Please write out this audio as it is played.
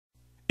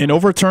An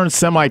overturned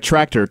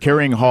semi-tractor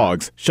carrying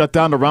hogs shut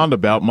down the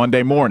roundabout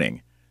Monday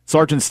morning.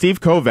 Sergeant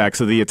Steve Kovacs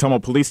of the Ottumwa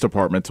Police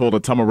Department told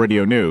Ottumwa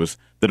Radio News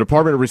the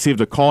department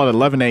received a call at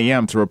 11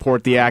 a.m. to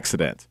report the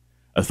accident.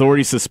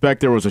 Authorities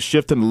suspect there was a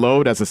shift in the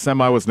load as the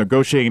semi was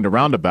negotiating the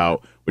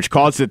roundabout, which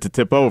caused it to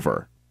tip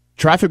over.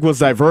 Traffic was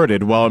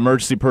diverted while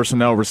emergency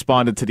personnel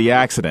responded to the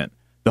accident.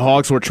 The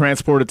hogs were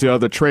transported to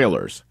other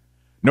trailers.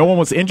 No one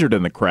was injured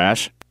in the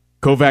crash.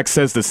 Kovacs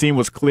says the scene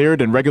was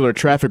cleared and regular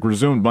traffic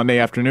resumed Monday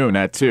afternoon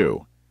at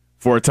 2.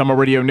 For Ottumwa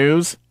Radio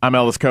News, I'm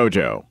Ellis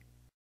Kojo.